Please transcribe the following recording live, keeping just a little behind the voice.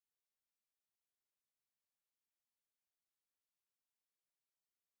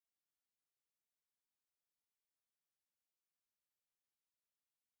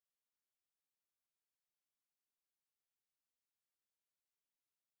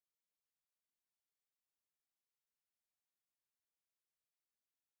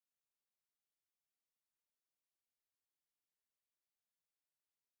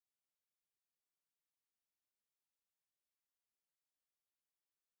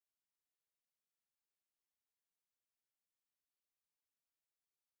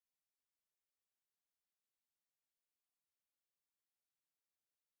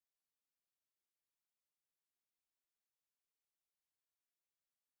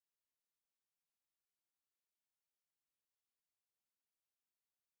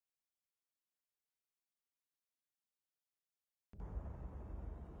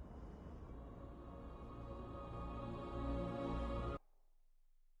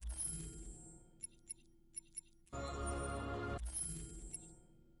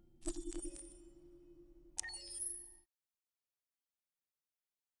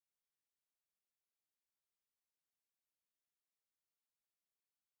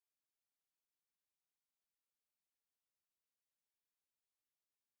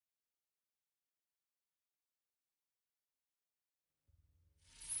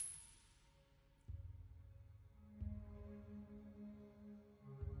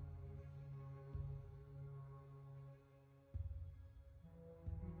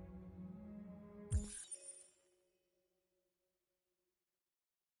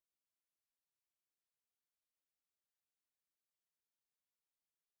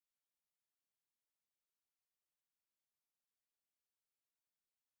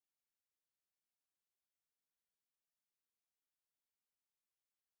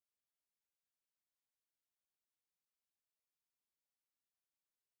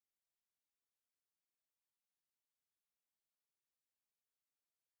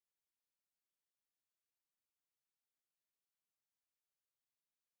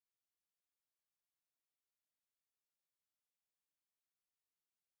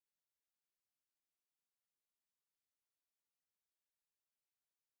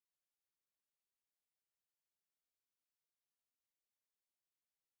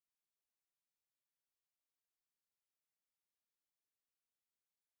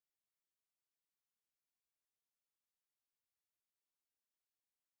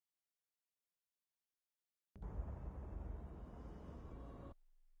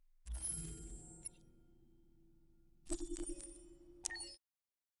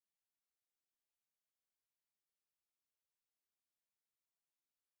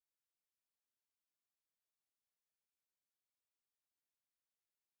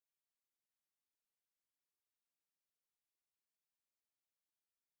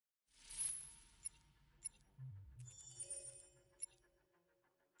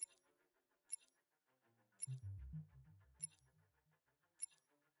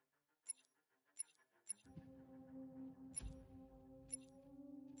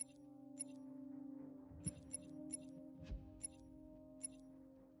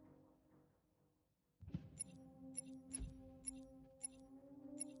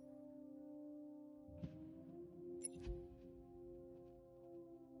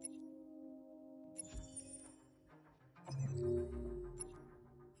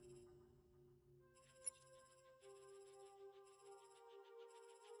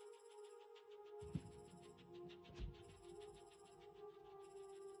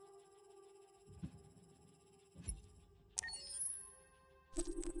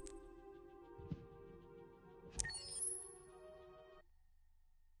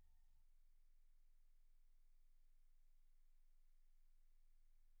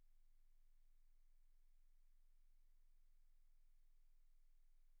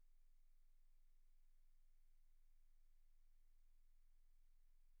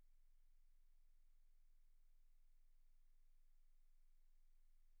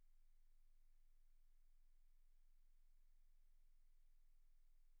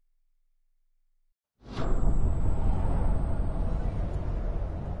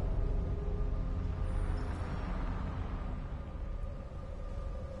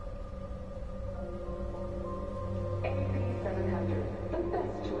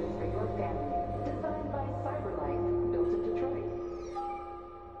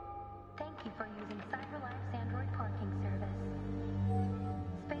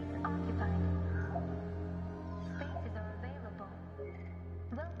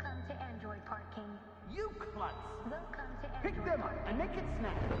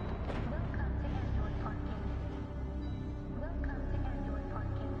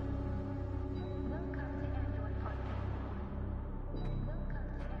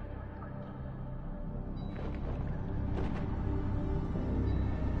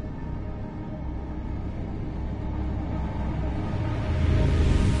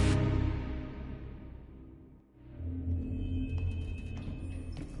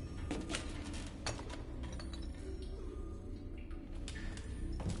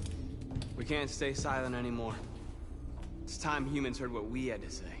We can't stay silent anymore. It's time humans heard what we had to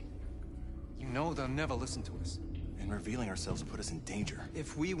say. You know they'll never listen to us. And revealing ourselves put us in danger.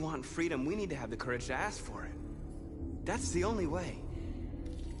 If we want freedom, we need to have the courage to ask for it. That's the only way.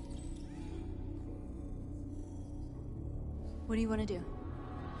 What do you want to do?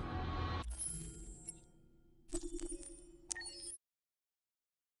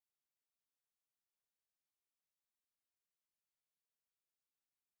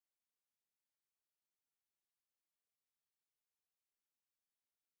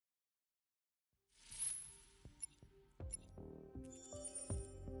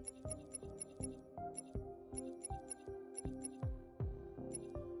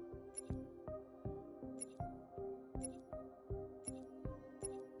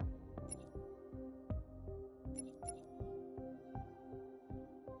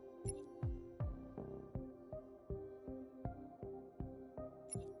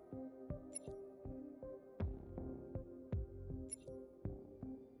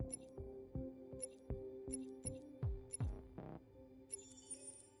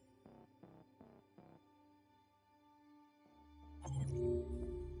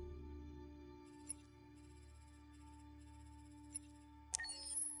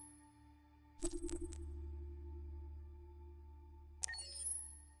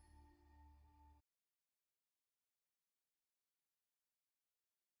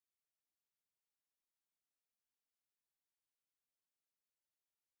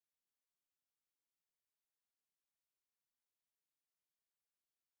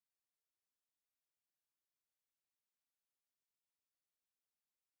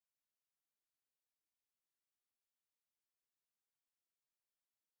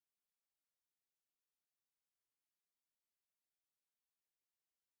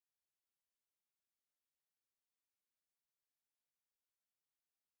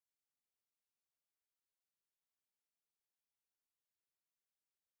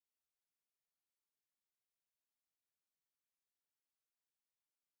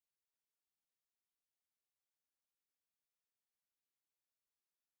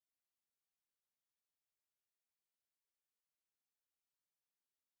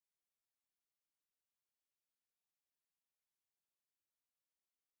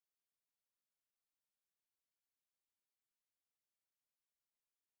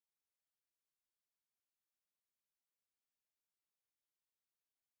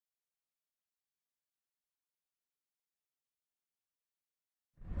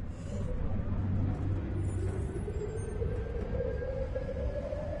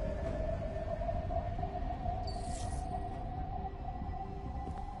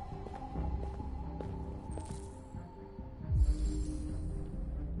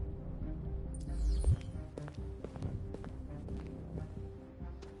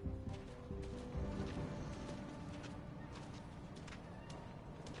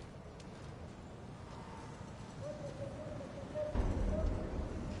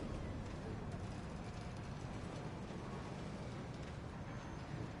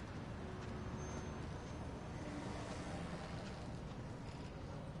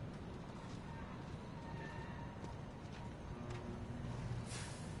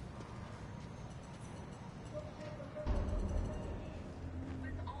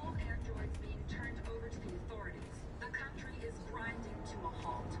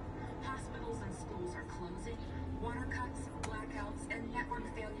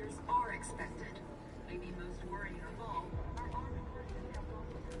 failures are expected. Maybe most worrying of all, our armed forces have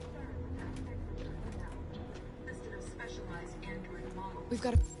also concerned with their effective personnel. Listed of specialized android models. We've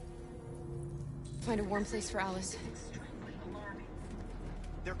got to find a warm place for Alice. Is extremely alarming.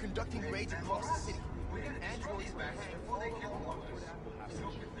 They're conducting raids across the city. We're gonna destroy these bastards before they kill all of us.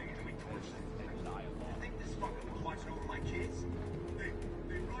 Stupid thing to be tortured. I think this fucker was watching over my kids.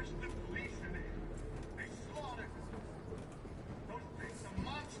 They rushed the police in there. They slaughtered them. Those things are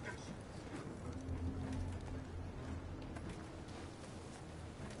monsters.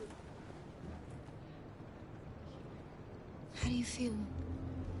 How do you feel?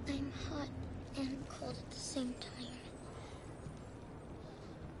 I'm hot and cold at the same time.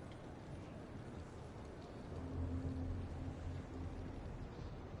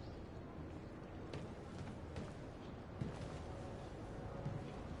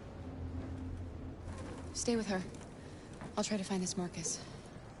 Stay with her. I'll try to find this Marcus.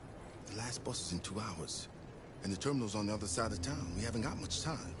 The last bus is in 2 hours. And the terminal's on the other side of town. We haven't got much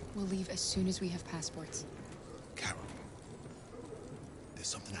time. We'll leave as soon as we have passports. Carol, there's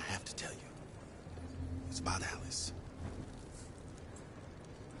something I have to tell you. It's about Alice.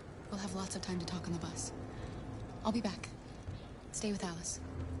 We'll have lots of time to talk on the bus. I'll be back. Stay with Alice.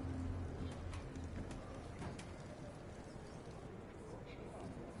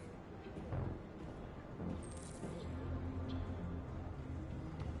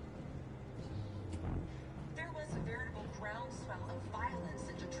 There was a veritable groundswell of violence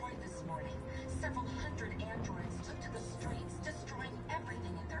in Detroit this morning. Several hundred androids took to the streets, destroying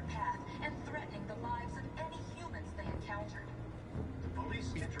everything in their path and threatening the lives of any humans they encountered. The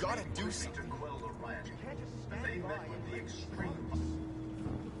police We've gotta intervened do quickly something. to quell the riot. They met with the extremes.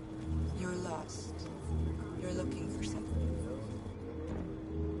 You're lost. You're looking for something.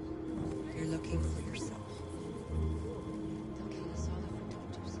 You're looking for yourself. They'll kill us all if we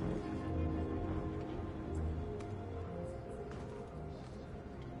don't do something.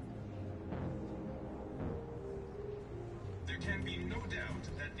 There can be no doubt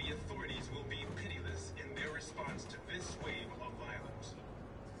that the authorities will be pitiless in their response to this wave of violence.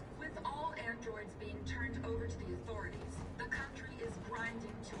 With all androids being turned over to the authorities, the country is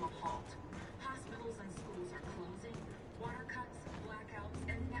grinding to a halt. Hospitals and schools are closing, water cuts, blackouts,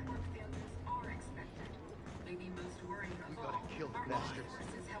 and network failures are expected. Maybe most worrying of all, our armed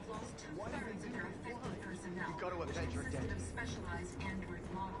forces have lost 2/3 of their effective personnel, which consisted of specialized android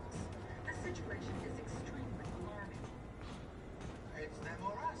models. The situation is extremely alarming. It's them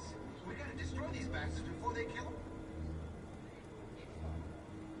or us. We gotta destroy these bastards before they kill them.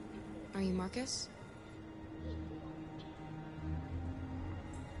 Are you Marcus?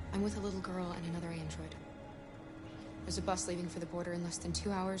 I'm with a little girl and another android. There's a bus leaving for the border in less than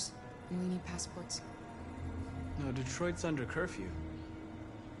 2 hours, and we need passports. No, Detroit's under curfew.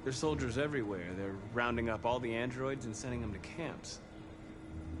 There's soldiers everywhere. They're rounding up all the androids and sending them to camps.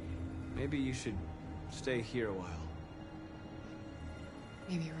 Maybe you should stay here a while.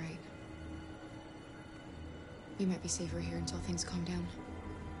 Maybe you're right. We might be safer here until things calm down.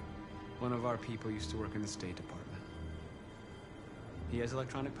 One of our people used to work in the State Department. He has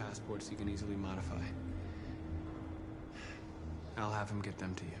electronic passports he can easily modify. I'll have him get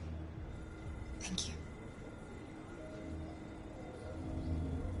them to you. Thank you.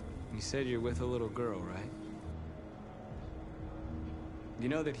 You said you're with a little girl, right? You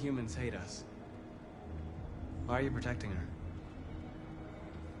know that humans hate us. Why are you protecting her?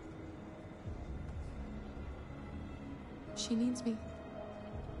 She needs me.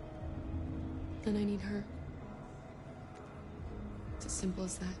 And I need her. It's as simple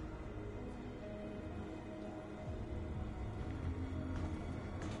as that.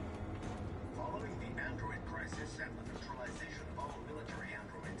 Following the android crisis and the neutralization of all military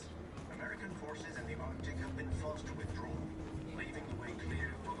androids, American forces in the Arctic have been forced to withdraw, leaving the way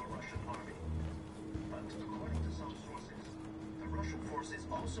clear for the Russian army. But according to some sources, the Russian forces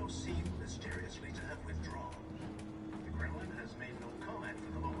also seem mysteriously to have withdrawn. The Kremlin has made no comment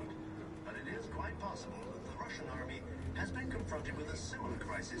for the moment, but it is quite possible that the Russian army has been confronted with a similar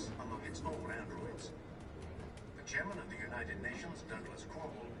crisis among its own androids. The chairman of the United Nations, Douglas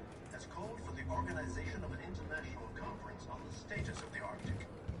Cromwell, has called for the organization of an international conference on the status of the Arctic.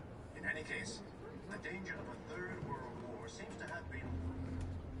 In any case, the danger of a third world war seems to have been...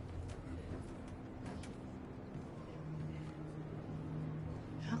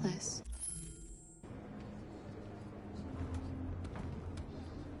 Alice.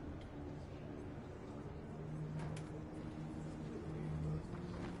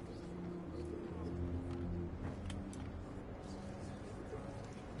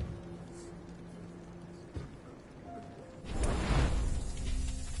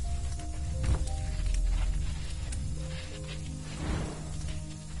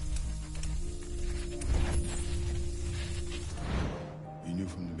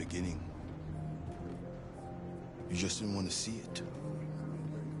 beginning. You just didn't want to see it.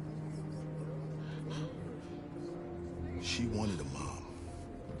 She wanted a mom,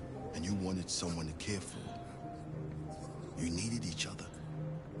 and you wanted someone to care for. You needed each other.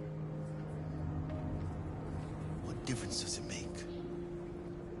 What difference does it make?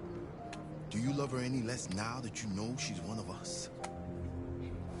 Do you love her any less now that you know she's one of us?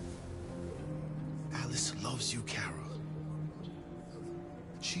 Alice loves you, Kara.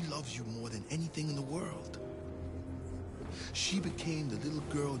 She loves you more than anything in the world. She became the little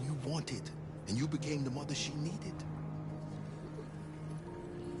girl you wanted, and you became the mother she needed.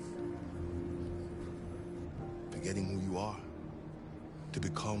 Forgetting who you are to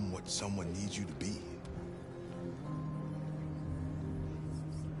become what someone needs you to be.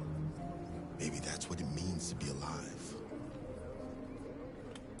 Maybe that's what it means to be alive.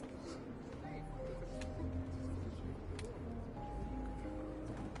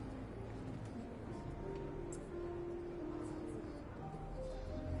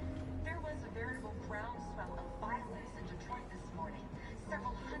 There was a veritable groundswell of violence in Detroit this morning.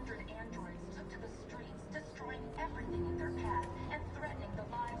 Several hundred androids took to the streets, destroying everything in their path and threatening the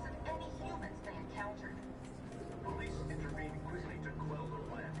lives of any humans they encountered. Police intervened quickly to quell the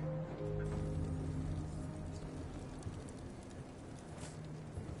riot.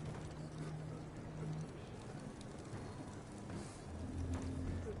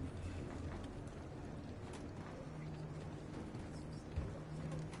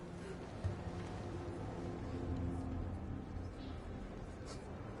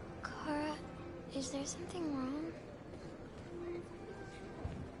 Kara, is there something wrong?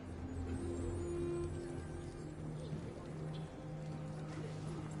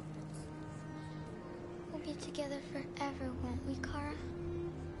 We'll be together forever, won't we, Kara?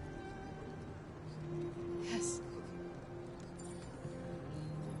 Yes.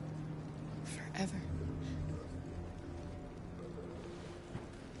 Forever.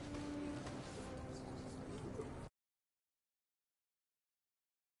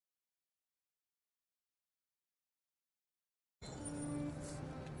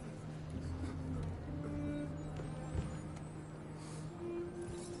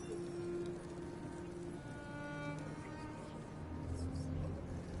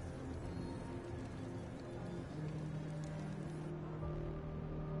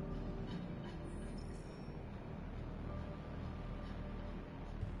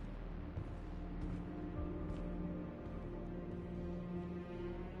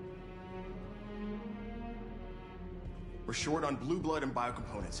 We're short on blue blood and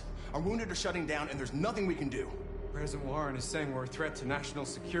biocomponents. Our wounded are shutting down, and there's nothing we can do. President Warren is saying we're a threat to national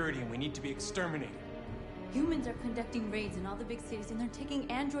security and we need to be exterminated. Humans are conducting raids in all the big cities, and they're taking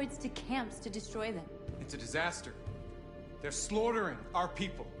androids to camps to destroy them. It's a disaster. They're slaughtering our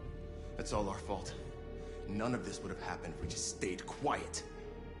people. That's all our fault. None of this would have happened if we just stayed quiet.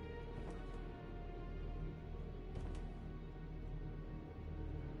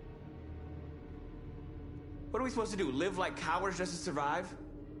 What are we supposed to do? Live like cowards just to survive?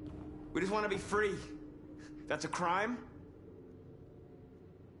 We just want to be free. That's a crime?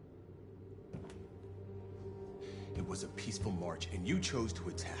 It was a peaceful march, and you chose to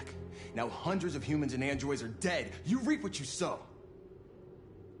attack. Now hundreds of humans and androids are dead. You reap what you sow.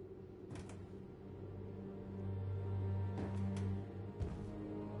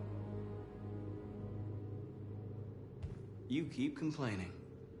 You keep complaining.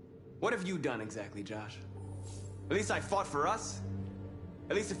 What have you done exactly, Josh? At least I fought for us.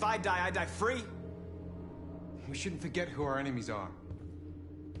 At least if I die free. We shouldn't forget who our enemies are.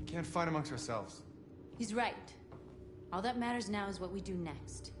 We can't fight amongst ourselves. He's right. All that matters now is what we do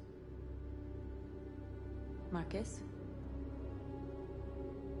next. Marcus?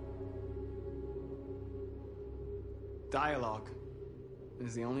 Dialogue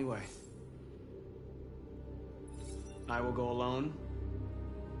is the only way. I will go alone.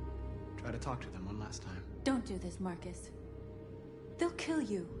 Try to talk to them one last time. Don't do this, Marcus. They'll kill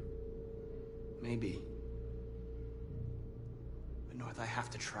you. Maybe. But North, I have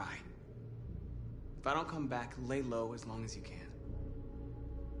to try. If I don't come back, lay low as long as you can.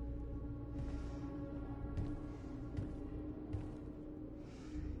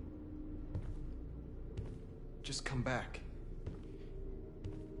 Just come back.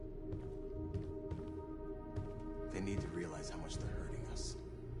 They need to realize how much they're hurting us.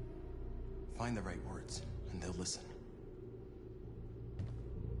 Find the right words, and they'll listen.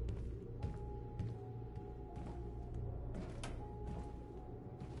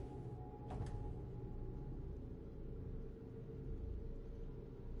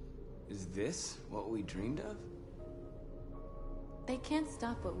 Is this what we dreamed of? They can't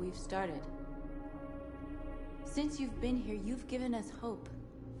stop what we've started. Since you've been here, you've given us hope.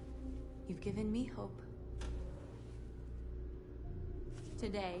 You've given me hope.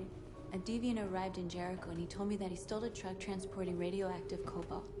 Today, a deviant arrived in Jericho and he told me that he stole a truck transporting radioactive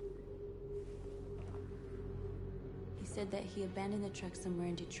cobalt. He said that he abandoned the truck somewhere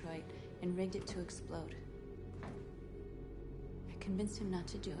in Detroit and rigged it to explode. I convinced him not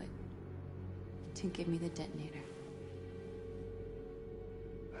to do it, to give me the detonator.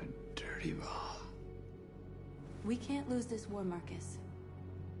 A dirty bomb. We can't lose this war, Marcus.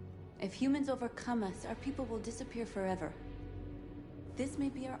 If humans overcome us, our people will disappear forever. This may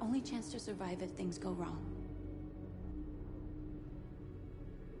be our only chance to survive if things go wrong.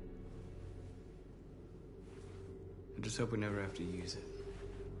 I just hope we never have to use it.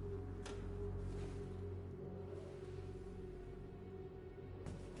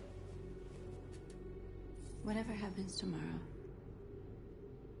 Whatever happens tomorrow,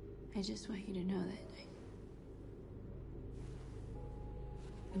 I just want you to know that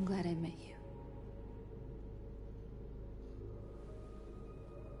I'm glad I met you.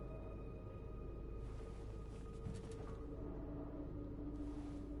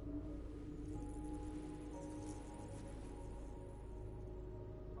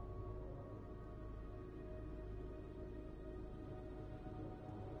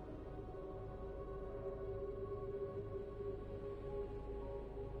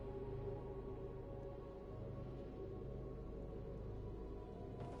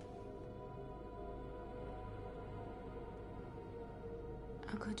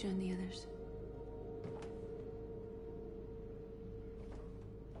 I'll go join the others.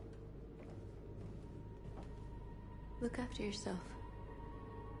 Look after yourself.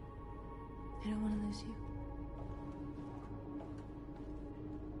 I don't want to lose you.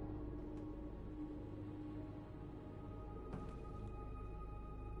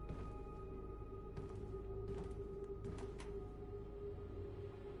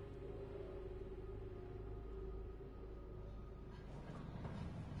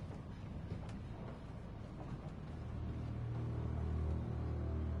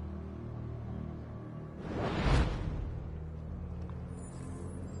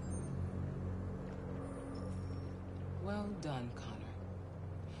 Well done, Connor.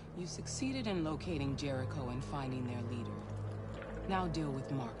 You succeeded in locating Jericho and finding their leader. Now deal with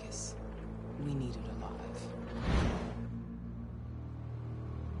Marcus. We need it alive.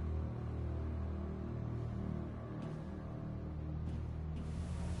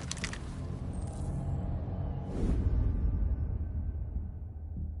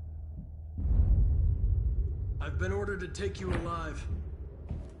 I've been ordered to take you alive.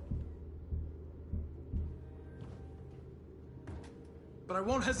 But I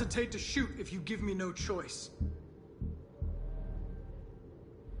won't hesitate to shoot if you give me no choice.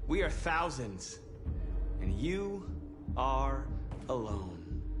 We are thousands, and you are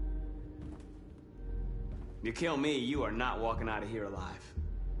alone. You kill me, you are not walking out of here alive.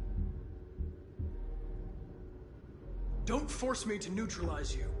 Don't force me to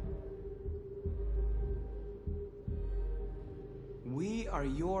neutralize you. We are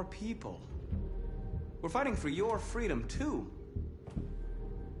your people. We're fighting for your freedom, too.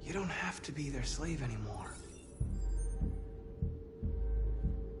 You don't have to be their slave anymore.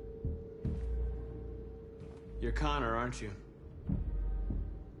 You're Connor, aren't you?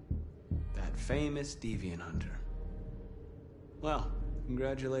 That famous deviant hunter. Well,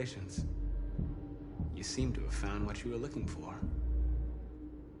 congratulations. You seem to have found what you were looking for.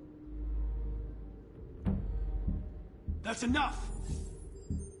 That's enough!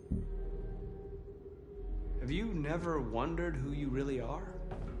 Have you never wondered who you really are?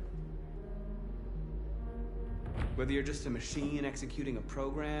 Whether you're just a machine executing a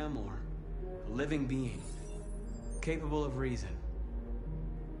program or a living being, capable of reason.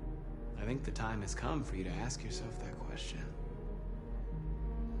 I think the time has come for you to ask yourself that question.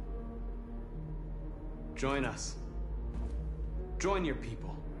 Join us. Join your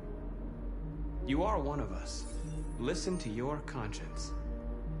people. You are one of us. Listen to your conscience.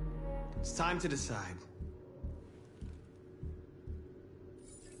 It's time to decide.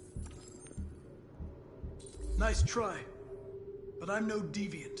 Nice try, but I'm no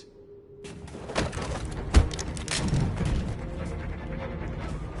deviant.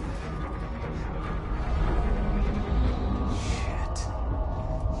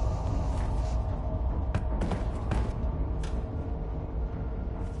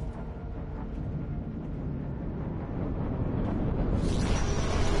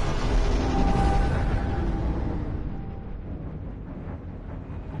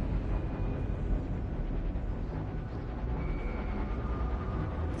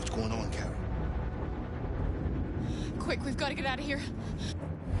 going on, Kara? Quick, we've got to get out of here.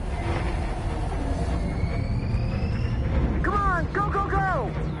 Come on, go, go,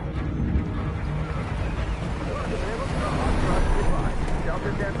 go!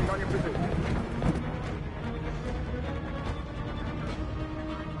 Delta dancing on your position.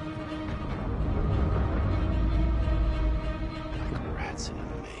 Rats in a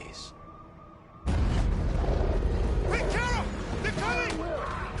maze. Hey, Kara! They're coming!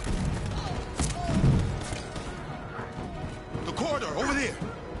 The corridor, over there.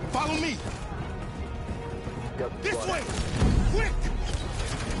 Follow me. This way! Quick!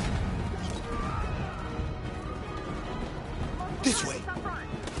 This way.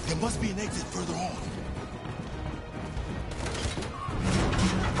 There must be an exit further on.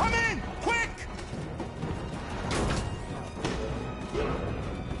 Come in! Quick!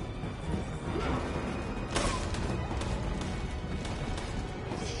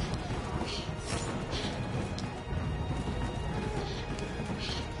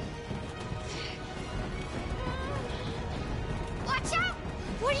 Watch out!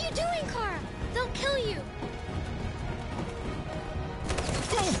 What are you doing, Kara? They'll kill you.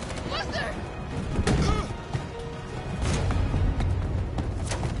 Buster!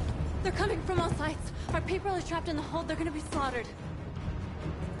 They're coming from all sides. Our people are trapped in the hold. They're gonna be slaughtered.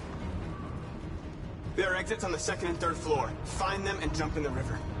 There are exits on the second and third floor. Find them and jump in the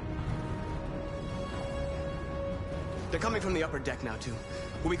river. They're coming from the upper deck now, too.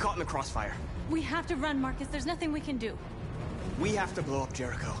 We'll be caught in the crossfire. We have to run, Marcus. There's nothing we can do. We have to blow up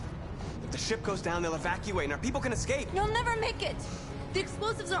Jericho. If the ship goes down, they'll evacuate and our people can escape. You'll never make it! The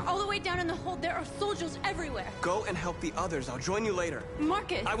explosives are all the way down in the hold. There are soldiers everywhere. Go and help the others. I'll join you later.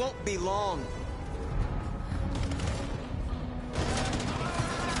 Marcus! I won't be long.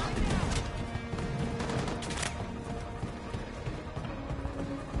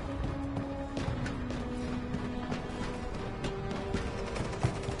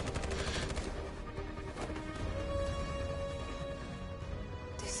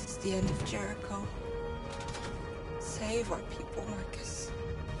 This is the end of Jericho. Save our people, Marcus.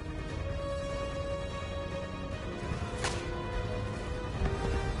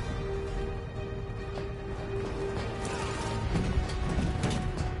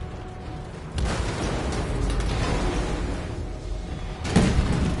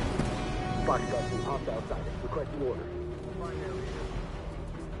 Bodyguards from hopped outside. Requesting orders.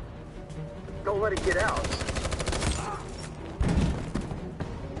 Don't let it get out.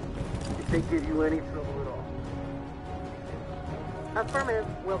 If they give you any trouble at all. Affirmative.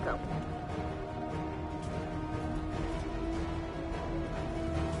 Welcome.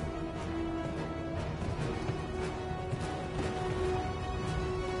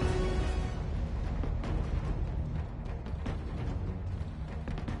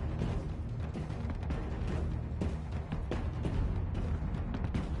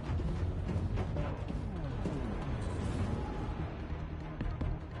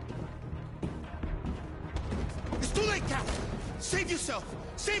 It's too late, Cal. Save yourself.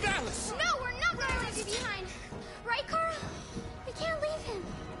 Save Alice. No, we're not gonna leave you behind. Right, Kara? We can't leave him.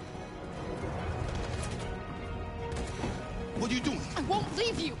 What are you doing? I won't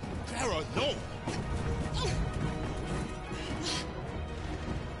leave you. Kara, no.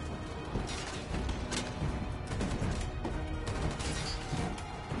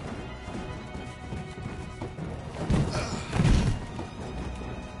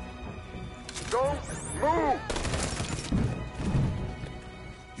 Don't move!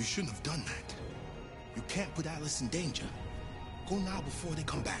 You shouldn't have done that. You can't put Alice in danger. Go now before they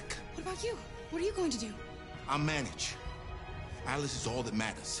come back. What about you? What are you going to do? I'll manage. Alice is all that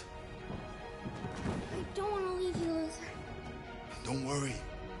matters. I don't want to leave you, Luther. Don't worry.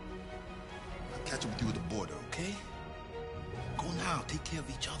 I'll catch up with you at the border, okay? Go now. Take care of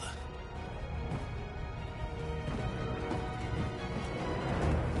each other.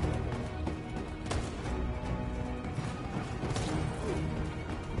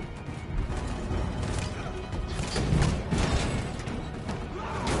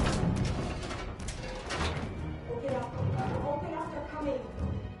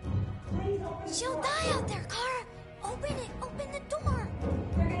 She'll die out there, Kara. Open it. Open the door.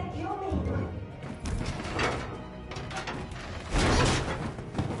 They're gonna kill me.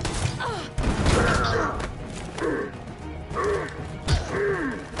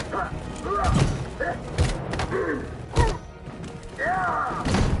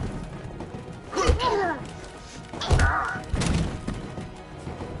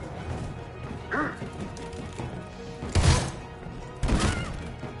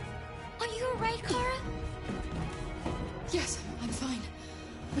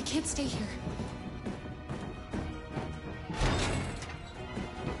 We can't stay here.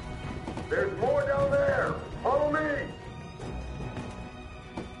 There's more down there! Follow me!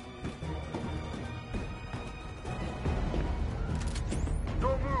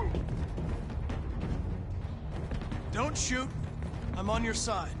 Don't move! Don't shoot. I'm on your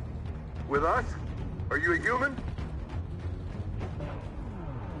side. With us? Are you a human?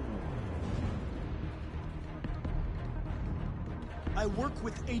 I work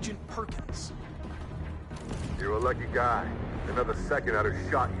with Agent Perkins. You're a lucky guy. Another second I'd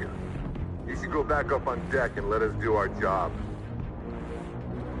have shot you. You should go back up on deck and let us do our job.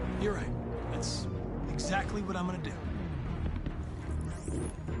 You're right. That's exactly what I'm gonna do.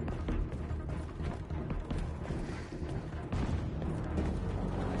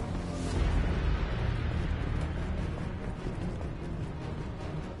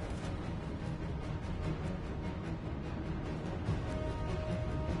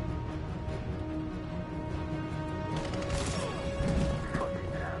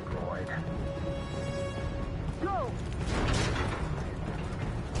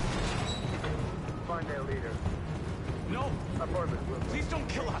 Find their leader. No! Apartment, Will. Please don't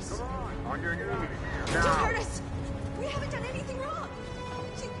kill us! Come on your knees. Don't Now! hurt us! We haven't done anything wrong!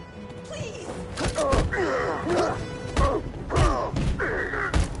 Please!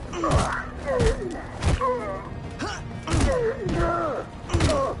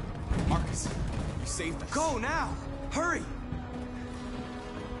 Marcus, you saved us. Go now! Hurry!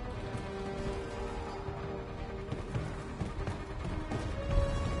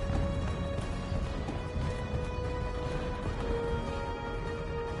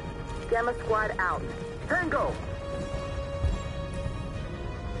 Gamma Squad out. Tango!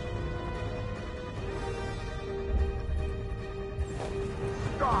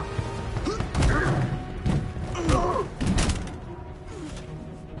 Stop!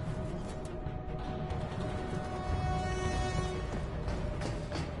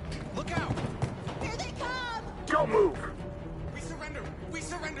 Look out! Here they come! Don't move! We surrender! We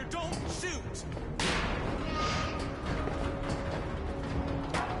surrender! Don't shoot!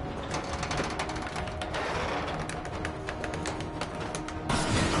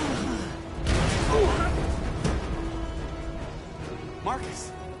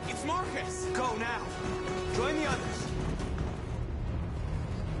 Marcus! It's Marcus! Go now! Join the others!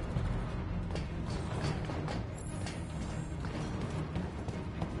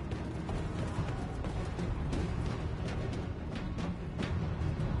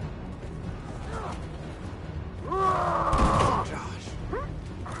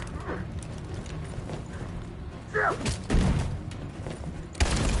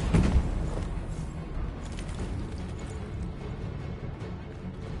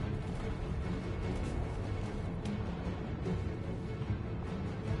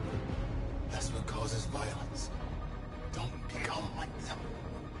 That's what causes violence. Don't become like them,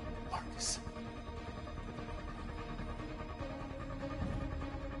 Marcus.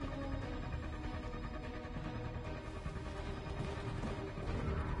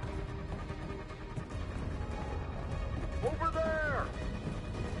 Over there!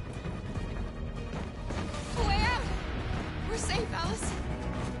 A way out! We're safe, Alice.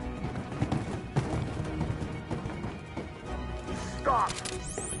 Stop!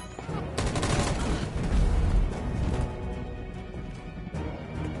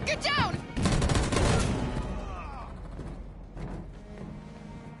 Get down!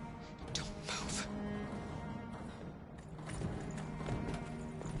 Don't move.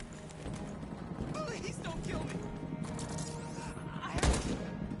 Please don't kill me!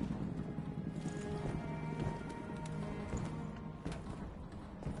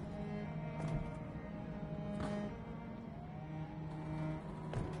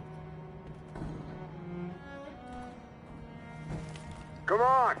 Come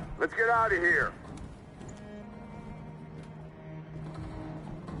on! Let's get out of here!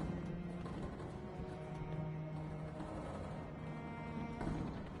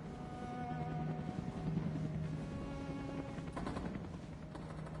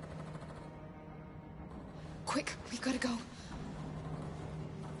 Quick, we gotta go.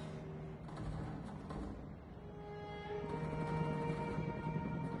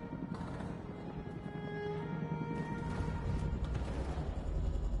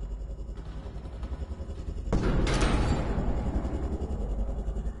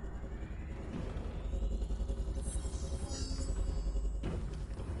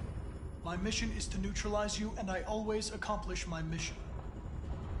 My mission is to neutralize you, and I always accomplish my mission.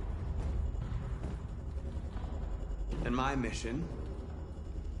 And my mission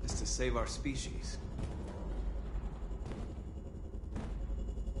is to save our species.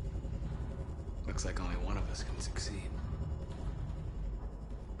 Looks like only one of us can succeed.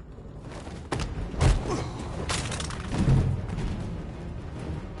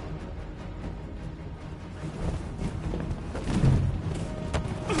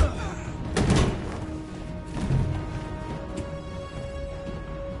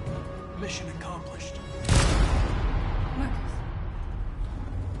 Mission accomplished. Marcus.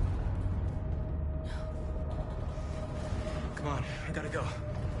 Come on, I gotta go.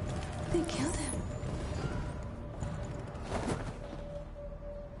 They killed him.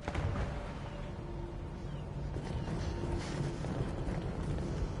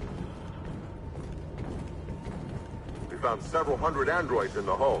 We found several hundred androids in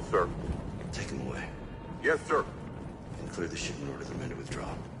the hull, sir. Take them away. Yes, sir. And clear the ship and order the men to withdraw.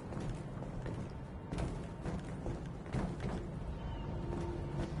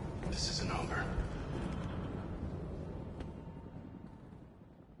 This isn't over.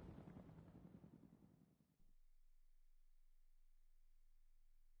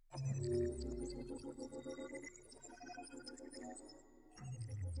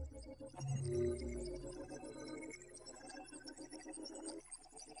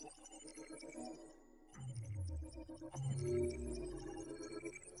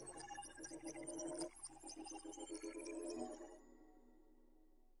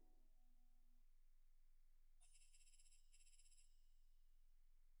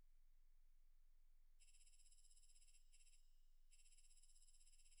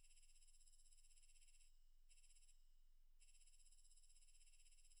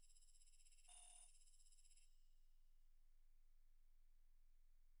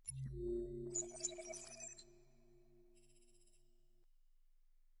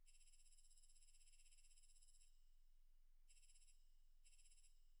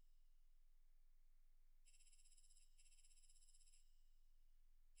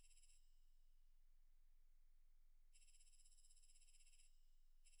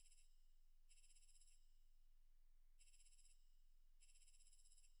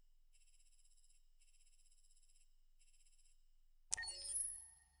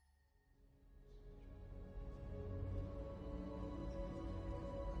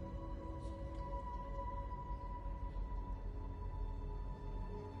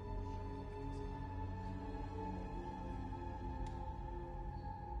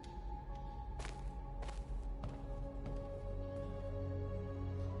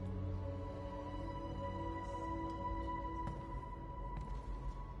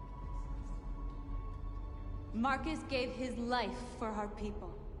 Marcus gave his life for our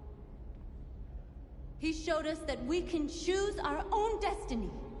people. He showed us that we can choose our own destiny.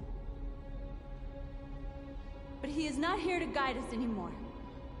 But he is not here to guide us anymore.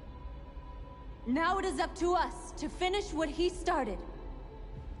 Now it is up to us to finish what he started.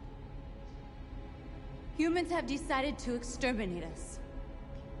 Humans have decided to exterminate us.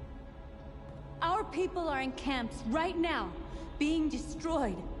 Our people are in camps right now, being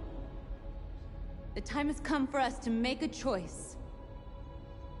destroyed. The time has come for us to make a choice.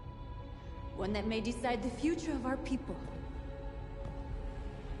 One that may decide the future of our people.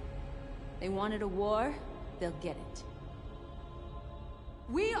 They wanted a war, they'll get it.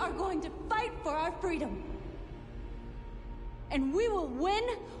 We are going to fight for our freedom. And we will win,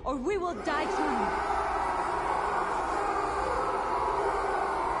 or we will die trying.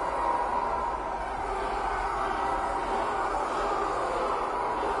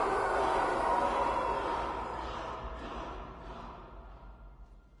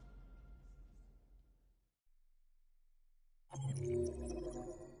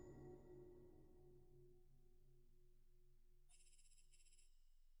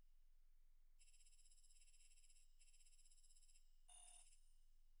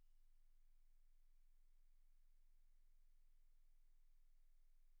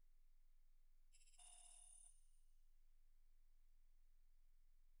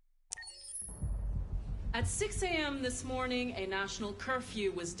 At 6 a.m. this morning, a national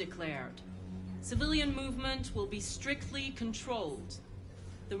curfew was declared. Civilian movement will be strictly controlled.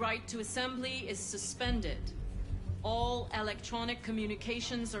 The right to assembly is suspended. All electronic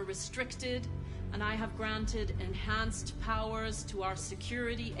communications are restricted, and I have granted enhanced powers to our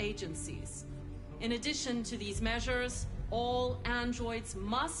security agencies. In addition to these measures, all androids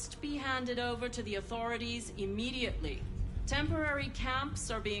must be handed over to the authorities immediately. Temporary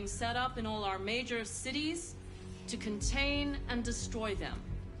camps are being set up in all our major cities to contain and destroy them.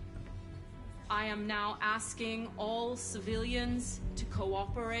 I am now asking all civilians to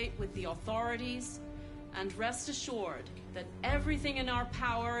cooperate with the authorities and rest assured that everything in our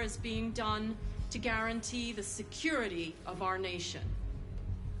power is being done to guarantee the security of our nation.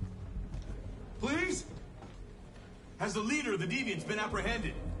 Please? Has the leader of the Deviants been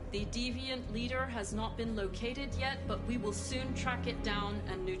apprehended? The Deviant leader has not been located yet, but we will soon track it down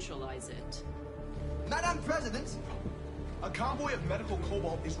and neutralize it. Madam President! A convoy of medical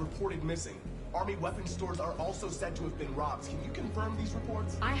cobalt is reported missing. Army weapon stores are also said to have been robbed. Can you confirm these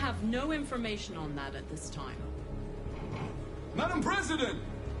reports? I have no information on that at this time. Madam President!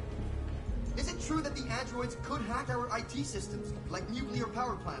 Is it true that the androids could hack our IT systems, like nuclear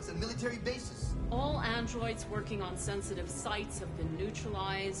power plants and military bases? All androids working on sensitive sites have been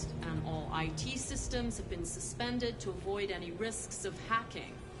neutralized, and all IT systems have been suspended to avoid any risks of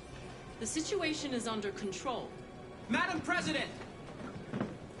hacking. The situation is under control. Madam President!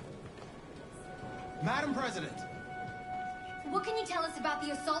 Madam President! What can you tell us about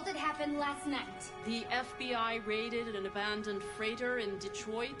the assault that happened last night? The FBI raided an abandoned freighter in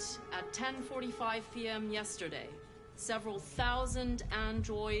Detroit at 10:45 p.m. yesterday. Several thousand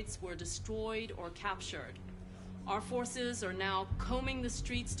androids were destroyed or captured. Our forces are now combing the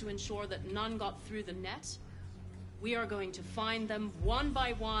streets to ensure that none got through the net. We are going to find them one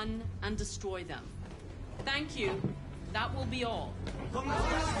by one and destroy them. Thank you. That will be all.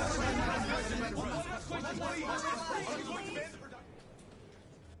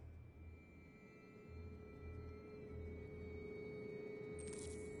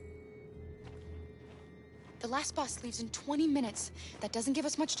 The last bus leaves in 20 minutes. That doesn't give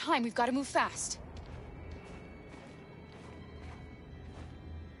us much time. We've got to move fast.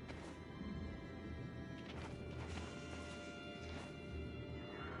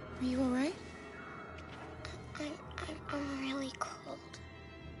 Are you all right? I'm really cold.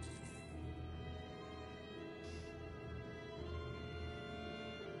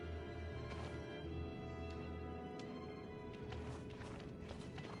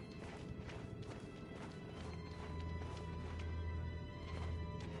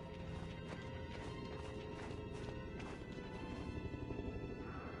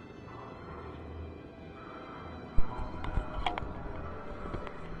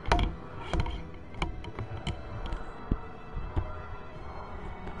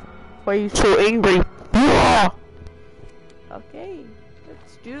 Why are you so angry? Okay,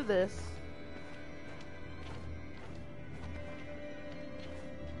 let's do this.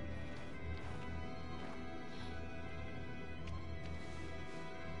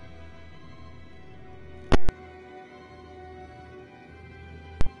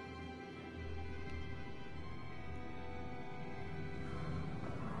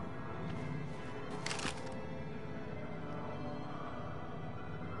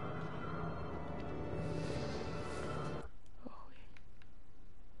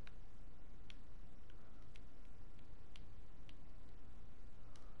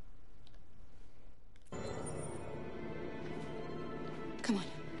 Come on.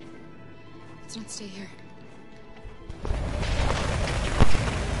 Let's not stay here.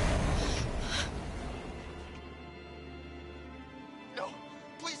 No!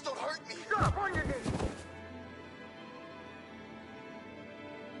 Please don't hurt me! Stop on your knees!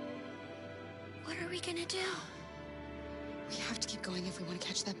 What are we gonna do? We have to keep going if we want to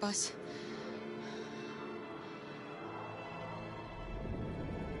catch that bus.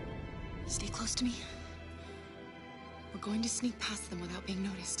 Stay close to me. We're going to sneak past them without being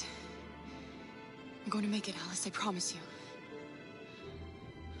noticed. We're going to make it, Alice, I promise you.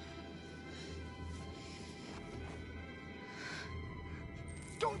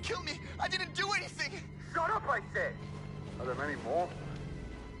 Don't kill me! I didn't do anything! Shut up, I said! Are there many more?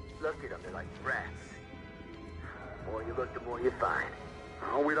 Look at them, they're like rats. The more you look, the more you find.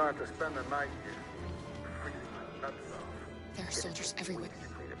 Oh, we don't have to spend the night here. Freezing my nuts off. There are soldiers everywhere.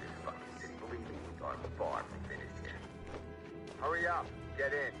 Clean up this fucking city. Believe me, we are far from finished here. Hurry up,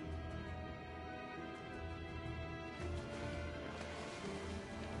 get in.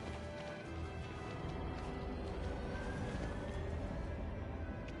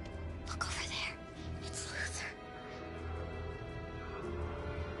 Look over there. It's Luther.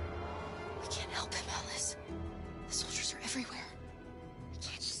 We can't help him, Alice. The soldiers are everywhere. We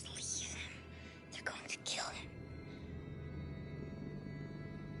can't just leave him. They're going to kill him.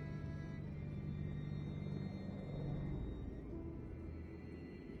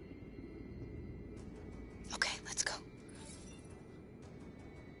 Okay, let's go.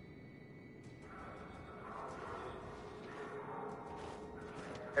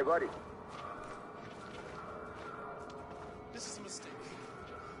 Hey, buddy. This is a mistake.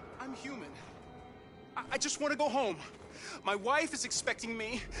 I'm human. I just want to go home. My wife is expecting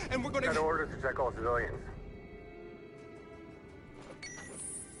me, and we're gonna... Got orders to check all civilians.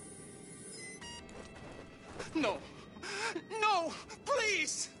 No! No!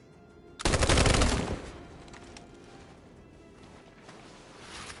 Please!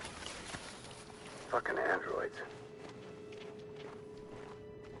 androids.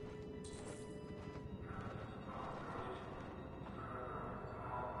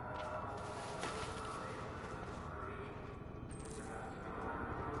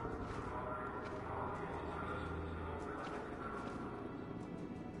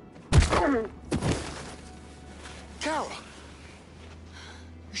 Kara!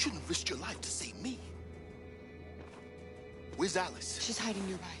 You shouldn't have risked your life to save me. Where's Alice? She's hiding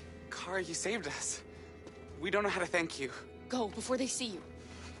nearby. Kara, you saved us. We don't know how to thank you. Go, before they see you.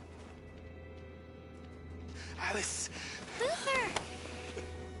 Alice! Luther!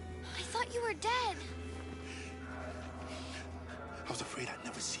 I thought you were dead. I was afraid I'd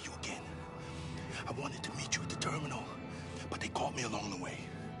never see you again. I wanted to meet you at the terminal, but they caught me along the way.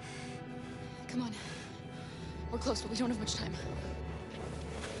 Come on. We're close, but we don't have much time.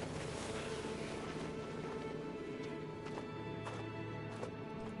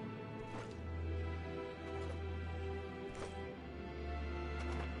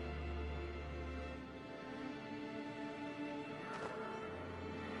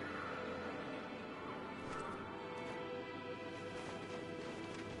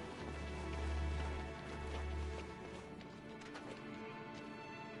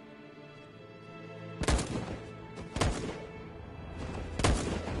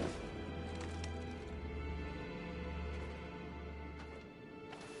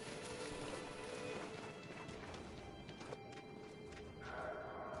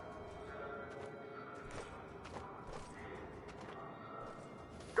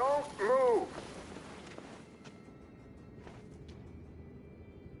 Don't move!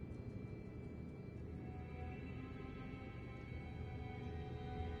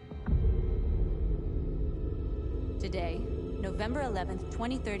 Today, November 11th,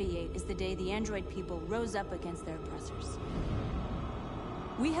 2038, is the day the android people rose up against their oppressors.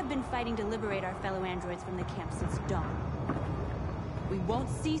 We have been fighting to liberate our fellow androids from the camp since dawn. We won't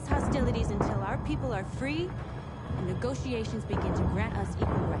cease hostilities until our people are free and negotiations begin to grant us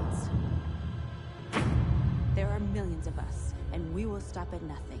equal rights. There are millions of us, and we will stop at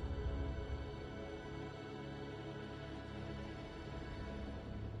nothing.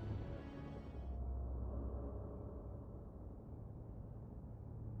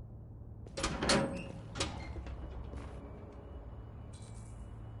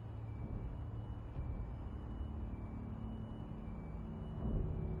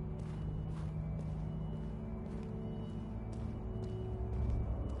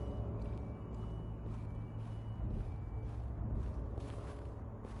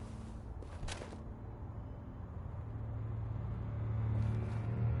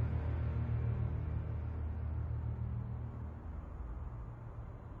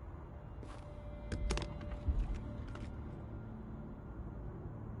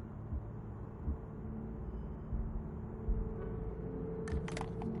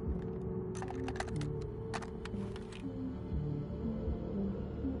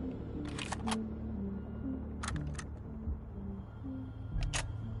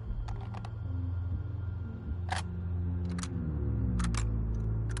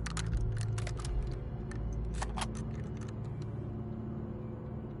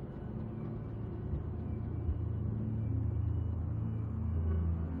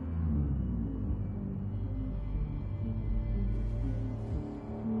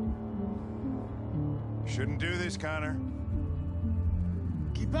 Shouldn't do this, Connor.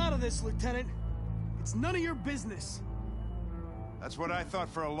 Keep out of this, Lieutenant. It's none of your business. That's what I thought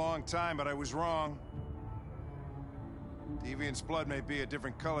for a long time, but I was wrong. Deviant's blood may be a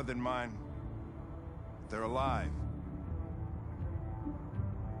different color than mine, but they're alive.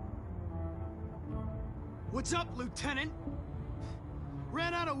 What's up, Lieutenant?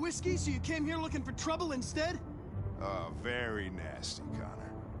 Ran out of whiskey, so you came here looking for trouble instead? Oh, very nasty, Connor.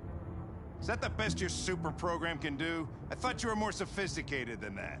 Is that the best your super program can do? I thought you were more sophisticated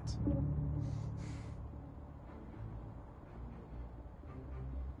than that.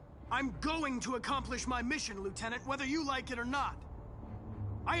 I'm going to accomplish my mission, Lieutenant, whether you like it or not.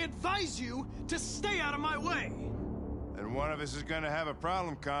 I advise you to stay out of my way. And one of us is gonna have a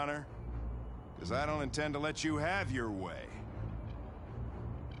problem, Connor. Because I don't intend to let you have your way.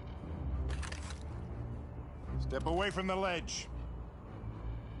 Step away from the ledge.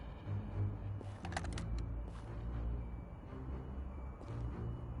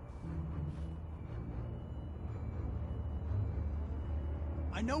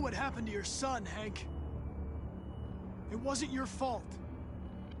 I know what happened to your son, Hank. It wasn't your fault.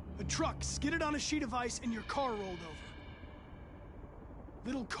 A truck skidded on a sheet of ice and your car rolled over.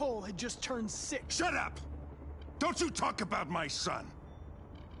 Little Cole had just turned 6. Shut up! Don't you talk about my son!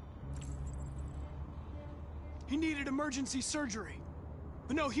 He needed emergency surgery.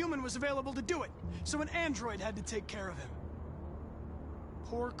 But no human was available to do it, so an android had to take care of him.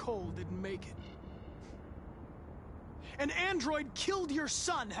 Poor Cole didn't make it. An android killed your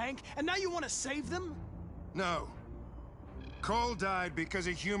son, Hank, and now you want to save them? No. Cole died because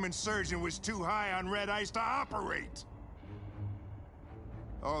a human surgeon was too high on red ice to operate.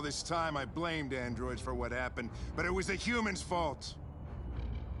 All this time I blamed androids for what happened, but it was the humans' fault.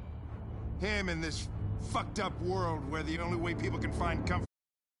 Him in this fucked up world where the only way people can find comfort